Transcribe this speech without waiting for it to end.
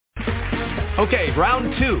Okay,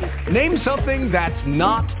 round two. Name something that's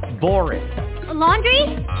not boring. A laundry?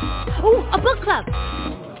 Ooh, a book club.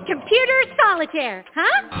 Computer solitaire,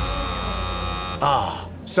 huh?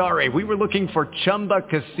 Ah, sorry, we were looking for Chumba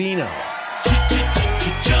Casino.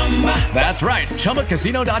 That's right,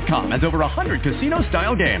 ChumbaCasino.com has over 100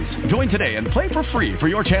 casino-style games. Join today and play for free for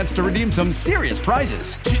your chance to redeem some serious prizes.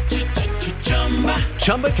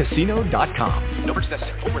 ChumbaCasino.com. No purchase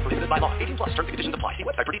necessary. Void where prohibited by law. 18+ terms and conditions apply. See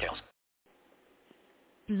website for details.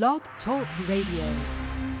 Blog Talk Radio.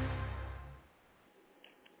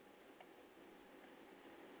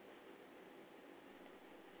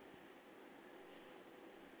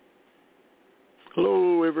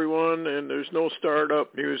 Hello, everyone, and there's no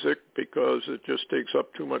startup music because it just takes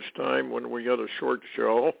up too much time when we got a short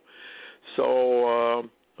show. So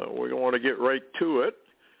we want to get right to it.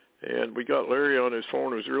 And we got Larry on his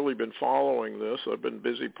phone who's really been following this. I've been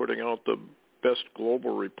busy putting out the best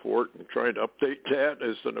global report and trying to update that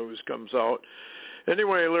as the news comes out.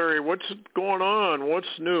 Anyway, Larry, what's going on? What's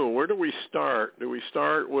new? Where do we start? Do we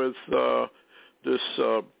start with this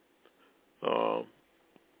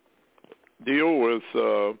deal with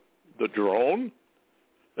the drone?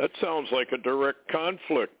 That sounds like a direct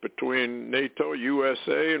conflict between NATO,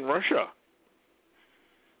 USA, and Russia.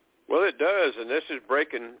 Well, it does, and this is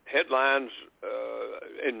breaking headlines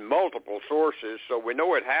in multiple sources, so we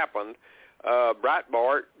know it happened.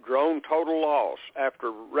 Breitbart, drone total loss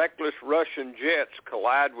after reckless Russian jets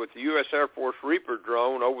collide with the U.S. Air Force Reaper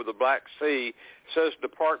drone over the Black Sea, says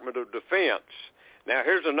Department of Defense. Now,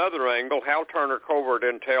 here's another angle. Hal Turner covert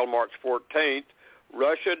intel March 14th.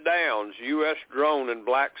 Russia downs U.S. drone in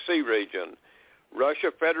Black Sea region.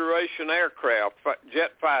 Russia Federation aircraft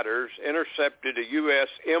jet fighters intercepted a U.S.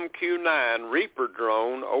 MQ-9 Reaper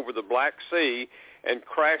drone over the Black Sea and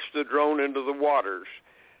crashed the drone into the waters.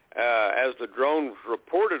 As the drone was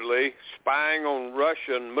reportedly spying on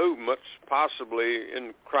Russian movements, possibly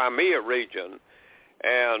in Crimea region.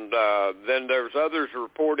 And then there's others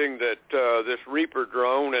reporting that this Reaper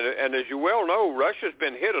drone, and as you well know, Russia's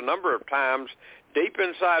been hit a number of times deep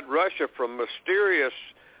inside Russia from mysterious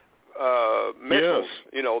missiles.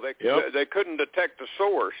 Yes. You know, they couldn't detect the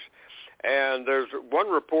source. And there's one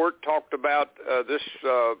report talked about this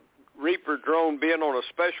Reaper drone being on a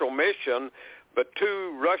special mission, but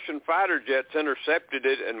two Russian fighter jets intercepted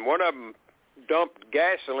it, and one of them dumped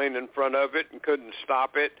gasoline in front of it and couldn't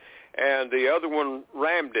stop it, and the other one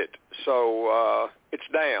rammed it. So it's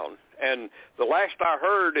down. And the last I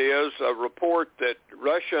heard is a report that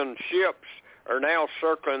Russian ships are now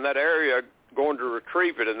circling that area going to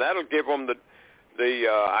retrieve it, and that'll give them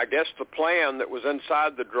I guess the plan that was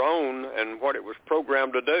inside the drone and what it was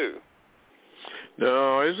programmed to do.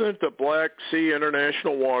 Now, isn't the Black Sea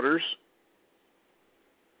international waters?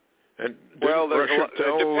 And didn't Russia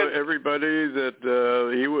tell everybody that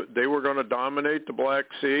they were going to dominate the Black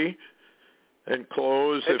Sea and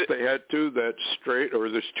close, if they had to, that strait, or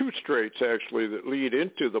there's two straits actually that lead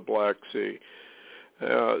into the Black Sea.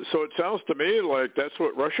 So it sounds to me like that's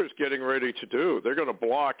what Russia's getting ready to do. They're going to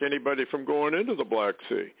block anybody from going into the Black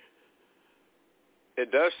Sea. It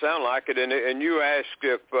does sound like it, and you ask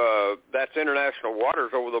if that's international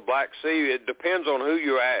waters over the Black Sea. It depends on who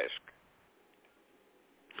you ask.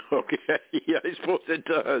 Okay, yeah, I suppose it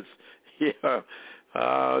does. Yeah,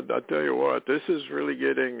 I'll tell you what, this is really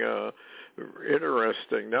getting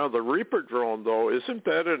interesting. Now, the Reaper drone, though, isn't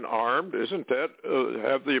that Isn't that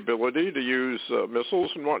have the ability to use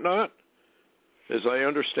missiles and whatnot? As I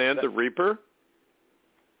understand the Reaper,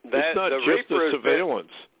 it's not just a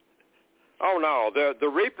surveillance. Oh no, the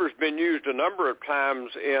Reaper's been used a number of times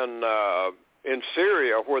in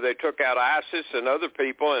Syria, where they took out ISIS and other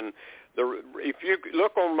people. And if you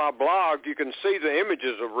look on my blog, you can see the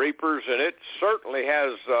images of Reapers, and it certainly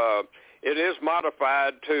has. It is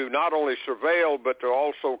modified to not only surveil, but to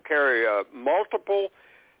also carry multiple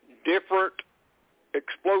different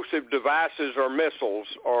explosive devices or missiles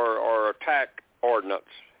or attack ordnance.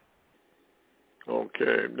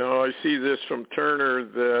 Okay. Now, I see this from Turner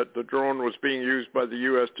that the drone was being used by the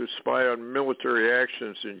U.S. to spy on military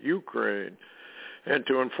actions in Ukraine and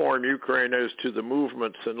to inform Ukraine as to the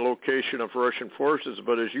movements and location of Russian forces.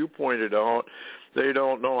 But as you pointed out, they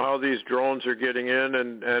don't know how these drones are getting in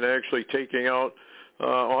and actually taking out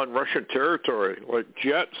on Russian territory, like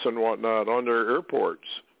jets and whatnot, on their airports.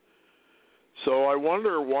 So I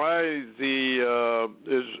wonder why the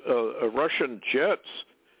Russian jets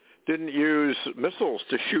didn't use missiles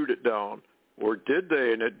to shoot it down, or did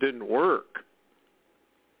they, and it didn't work?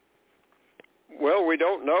 Well, we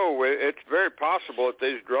don't know. It's very possible that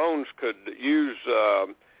these drones could use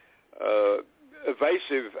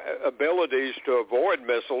evasive abilities to avoid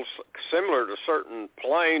missiles similar to certain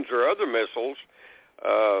planes or other missiles.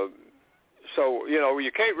 So,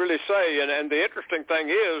 you can't really say. And the interesting thing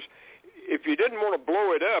is, if you didn't want to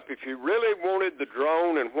blow it up, if you really wanted the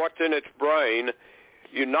drone and what's in its brain,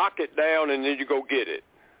 you knock it down and then you go get it.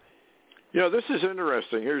 Yeah, this is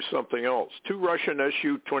interesting. Here's something else. 2 Russian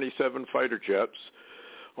Su-27 fighter jets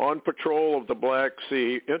on patrol of the Black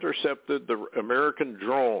Sea intercepted the American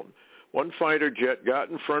drone. One fighter jet got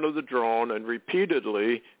in front of the drone and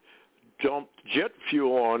repeatedly dumped jet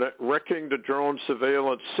fuel on it, wrecking the drone's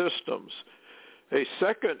surveillance systems. A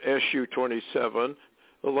second Su-27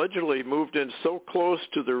 allegedly moved in so close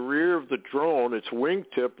to the rear of the drone, its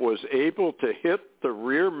wingtip was able to hit the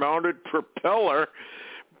rear-mounted propeller,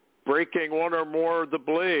 breaking one or more of the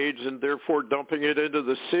blades and therefore dumping it into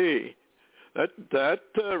the sea. That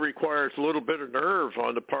requires a little bit of nerve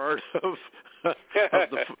on the part of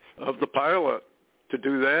the pilot to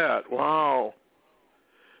do that. Wow.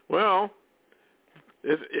 Well,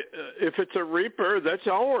 if it's a Reaper, that's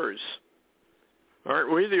ours.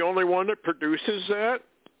 Aren't we the only one that produces that?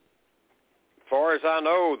 As far as I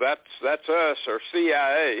know, that's us or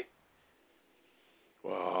CIA.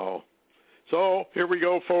 Wow. So here we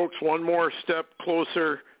go, folks. One more step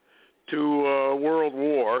closer to World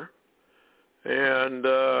War. And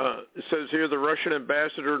it says here the Russian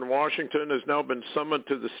ambassador in Washington has now been summoned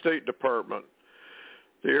to the State Department.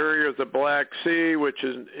 The area of the Black Sea, which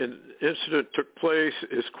an incident took place,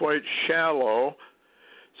 is quite shallow.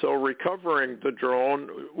 So recovering the drone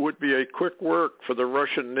would be a quick work for the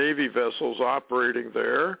Russian Navy vessels operating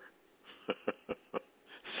there.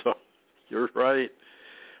 So you're right.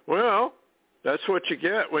 Well, that's what you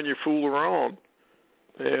get when you fool around.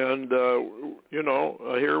 And,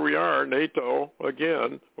 here we are, NATO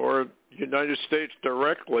again, or United States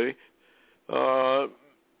directly,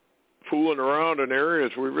 fooling around in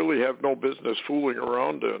areas we really have no business fooling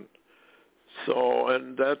around in. So,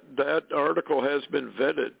 and that article has been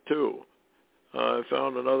vetted, too. I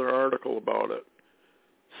found another article about it.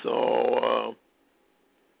 So,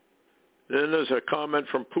 then there's a comment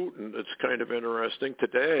from Putin that's kind of interesting.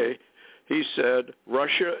 Today, he said,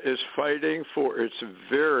 Russia is fighting for its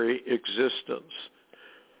very existence.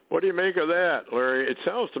 What do you make of that, Larry? It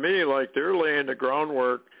sounds to me like they're laying the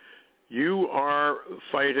groundwork. You are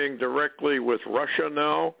fighting directly with Russia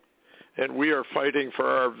now, and we are fighting for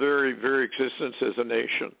our very, very existence as a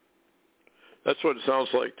nation. That's what it sounds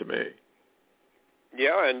like to me.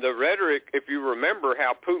 Yeah, and the rhetoric, if you remember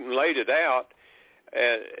how Putin laid it out,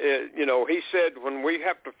 he said when we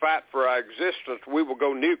have to fight for our existence, we will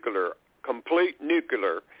go nuclear, complete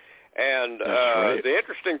nuclear. And right. The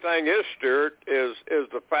interesting thing is, Stuart, is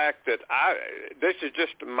the fact that this is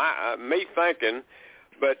just me thinking,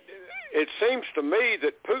 but it seems to me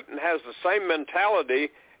that Putin has the same mentality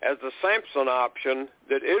as the Samson option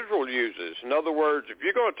that Israel uses. In other words, if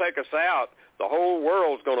you're going to take us out, the whole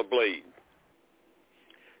world's going to bleed.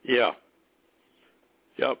 Yeah.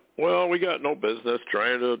 Yep. Well, we got no business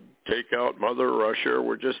trying to take out Mother Russia.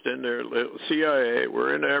 We're just in there. CIA,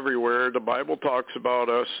 we're in everywhere. The Bible talks about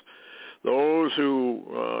us. Those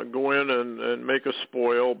who go in and make a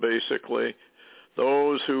spoil, basically.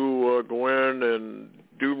 Those who go in and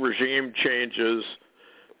do regime changes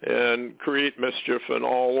and create mischief and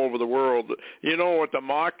all over the world. You know what the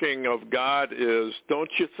mocking of God is? Don't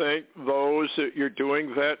you think those that you're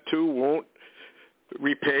doing that to won't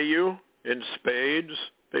repay you in spades?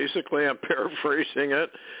 Basically, I'm paraphrasing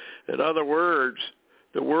it. In other words,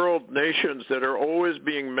 the world nations that are always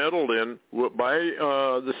being meddled in by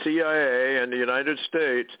the CIA and the United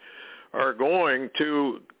States are going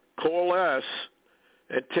to coalesce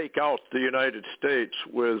and take out the United States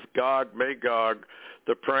with Gog, Magog,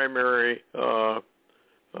 the primary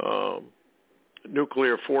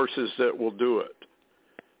nuclear forces that will do it.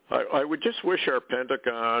 I would just wish our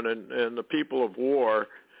Pentagon and the people of war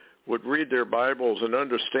would read their Bibles and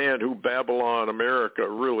understand who Babylon America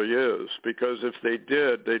really is, because if they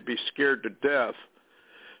did, they'd be scared to death,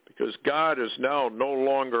 because God is now no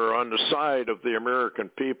longer on the side of the American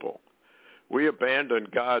people. We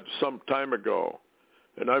abandoned God some time ago,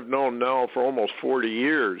 and I've known now for almost 40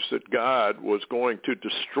 years that God was going to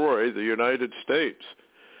destroy the United States,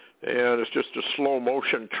 and it's just a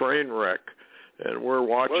slow-motion train wreck, and we're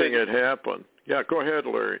watching it happen. Yeah, go ahead,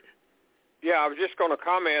 Larry. Yeah, I was just going to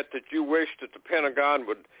comment that you wish that the Pentagon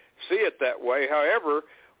would see it that way. However,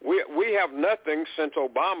 we have nothing since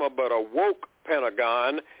Obama but a woke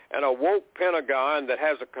Pentagon, and a woke Pentagon that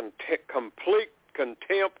has a complete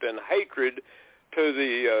contempt and hatred to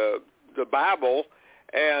the Bible,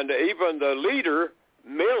 and even the leader,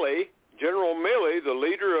 Milley, General Milley, the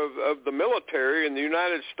leader of the military in the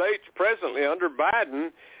United States presently under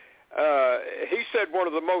Biden, he said one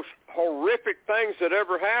of the most horrific things that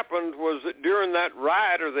ever happened was that during that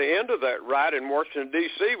riot, or the end of that riot in Washington,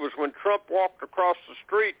 D.C., was when Trump walked across the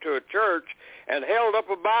street to a church and held up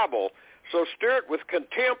a Bible. So, Stuart, with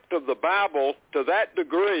contempt of the Bible to that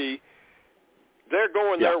degree, they're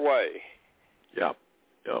going their way. Yep.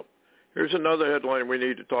 Here's another headline we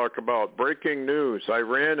need to talk about. Breaking news.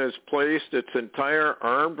 Iran has placed its entire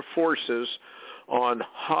armed forces on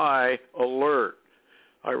high alert.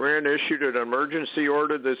 Iran issued an emergency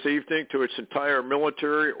order this evening to its entire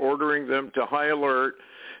military, ordering them to high alert.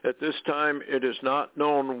 At this time, it is not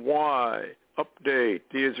known why. Update.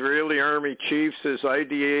 The Israeli Army Chief says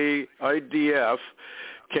IDF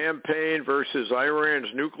campaign versus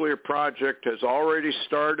Iran's nuclear project has already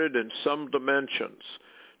started in some dimensions.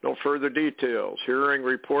 No further details. Hearing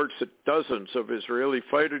reports that dozens of Israeli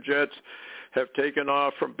fighter jets have taken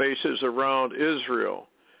off from bases around Israel.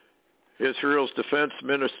 Israel's defense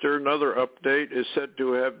minister, another update, is said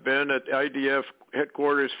to have been at IDF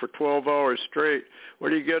headquarters for 12 hours straight.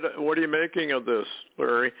 What are you making of this,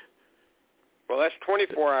 Larry? Well, that's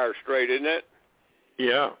 24 hours straight, isn't it?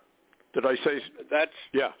 Yeah. Did I say? That's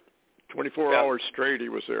 24 hours straight he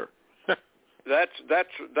was there.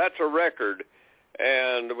 That's a record.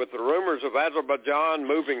 And with the rumors of Azerbaijan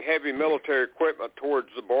moving heavy military equipment towards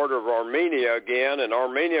the border of Armenia again, and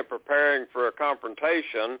Armenia preparing for a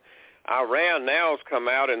confrontation, Iran now has come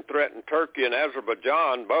out and threatened Turkey and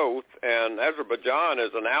Azerbaijan both, and Azerbaijan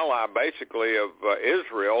is an ally basically of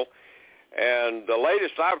Israel. And the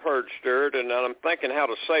latest I've heard, Stuart, and I'm thinking how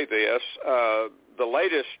to say this, the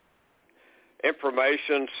latest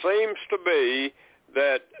information seems to be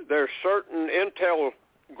that there's certain intel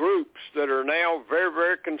groups that are now very,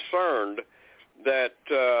 very concerned that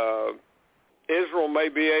Israel may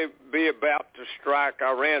be about to strike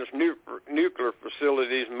Iran's nuclear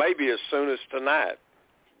facilities maybe as soon as tonight.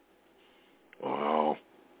 Wow.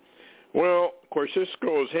 Well, of course, this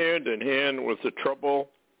goes hand in hand with the trouble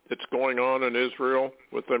that's going on in Israel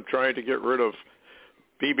with them trying to get rid of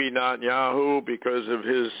Bibi Netanyahu because of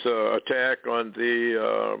his attack on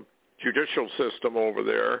the judicial system over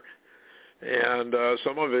there. And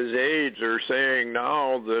some of his aides are saying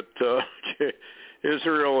now that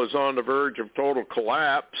Israel is on the verge of total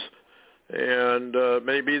collapse and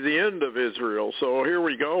maybe the end of Israel. So here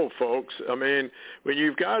we go, folks. I mean, when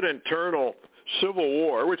you've got internal civil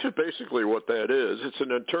war, which is basically what that is, it's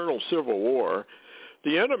an internal civil war,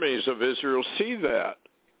 the enemies of Israel see that.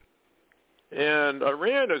 And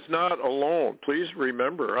Iran is not alone. Please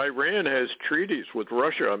remember, Iran has treaties with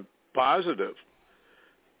Russia, I'm positive,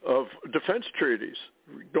 of defense treaties.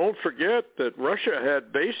 Don't forget that Russia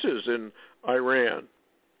had bases in Iran.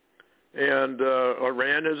 And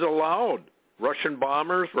Iran has allowed Russian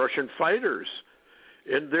bombers, Russian fighters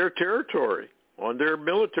in their territory, on their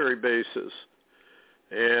military bases.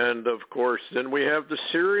 And, of course, then we have the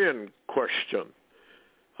Syrian question.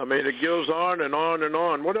 I mean, it goes on and on and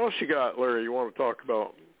on. What else you got, Larry, you want to talk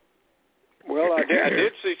about? Well, I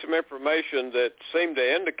did see some information that seemed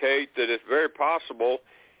to indicate that it's very possible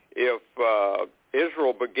if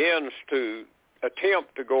Israel begins to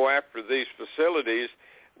attempt to go after these facilities,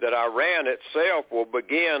 that Iran itself will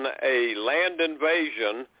begin a land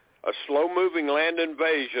invasion, a slow-moving land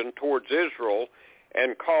invasion towards Israel,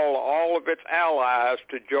 and call all of its allies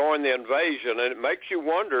to join the invasion. And it makes you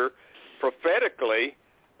wonder, prophetically,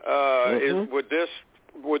 would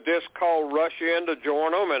this call Russia in to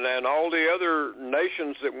join them and all the other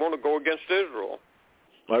nations that want to go against Israel?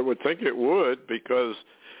 I would think it would, because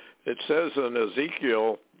it says in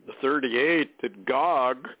Ezekiel 38 that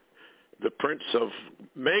Gog, the prince of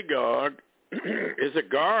Magog, is a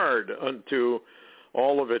guard unto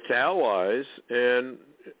all of its allies, and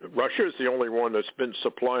Russia is the only one that's been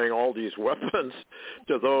supplying all these weapons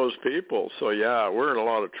to those people. So, yeah, we're in a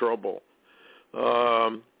lot of trouble.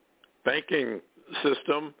 Banking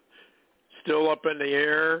system still up in the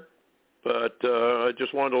air, but I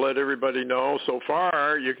just wanted to let everybody know, so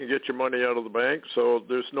far you can get your money out of the bank, so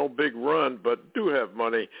there's no big run, but do have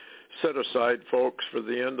money set aside, folks, for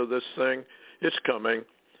the end of this thing. It's coming.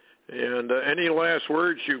 And any last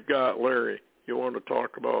words you've got, Larry, you want to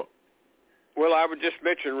talk about? Well, I would just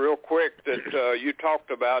mention real quick that you talked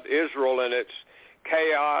about Israel and its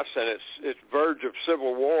chaos and its verge of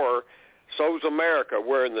civil war. So's America.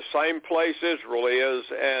 We're in the same place Israel is,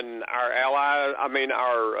 and our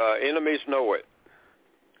enemies know it.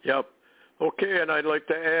 Yep. Okay, and I'd like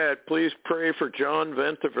to add, please pray for John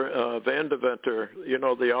Van Deventer,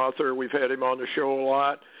 the author. We've had him on the show a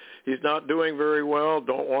lot. He's not doing very well.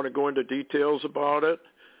 Don't want to go into details about it.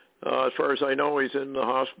 As far as I know, he's in the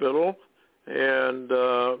hospital, and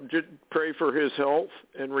just pray for his health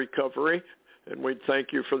and recovery, and we'd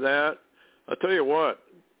thank you for that. I'll tell you what,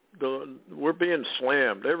 we're being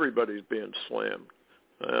slammed. Everybody's being slammed.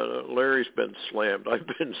 Larry's been slammed. I've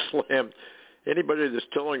been slammed. Anybody that's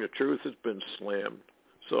telling the truth has been slammed.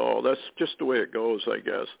 So that's just the way it goes, I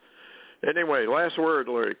guess. Anyway, last word,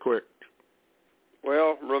 Larry, quick.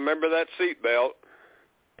 Well, remember that seatbelt.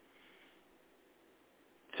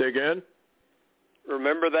 Say again?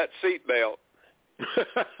 Remember that seatbelt.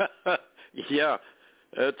 Yeah,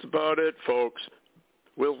 that's about it, folks.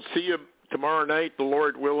 We'll see you tomorrow night, the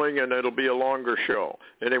Lord willing, and it'll be a longer show.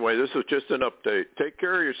 Anyway, this is just an update. Take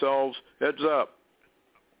care of yourselves. Heads up.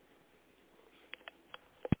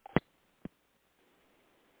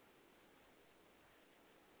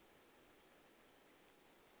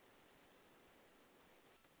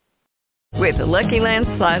 With the Lucky Land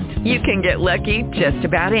Slots, you can get lucky just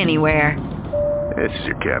about anywhere. This is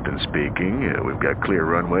your captain speaking. We've got clear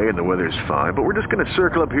runway and the weather's fine, but we're just going to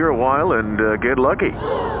circle up here a while and get lucky.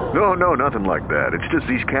 No, nothing like that. It's just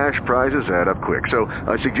these cash prizes add up quick. So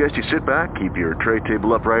I suggest you sit back, keep your tray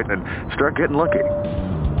table upright, and start getting lucky.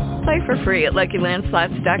 Play for free at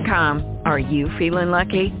LuckyLandSlots.com. Are you feeling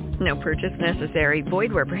lucky? No purchase necessary.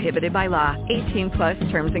 Void where prohibited by law.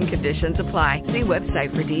 18+ terms and conditions apply. See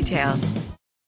website for details.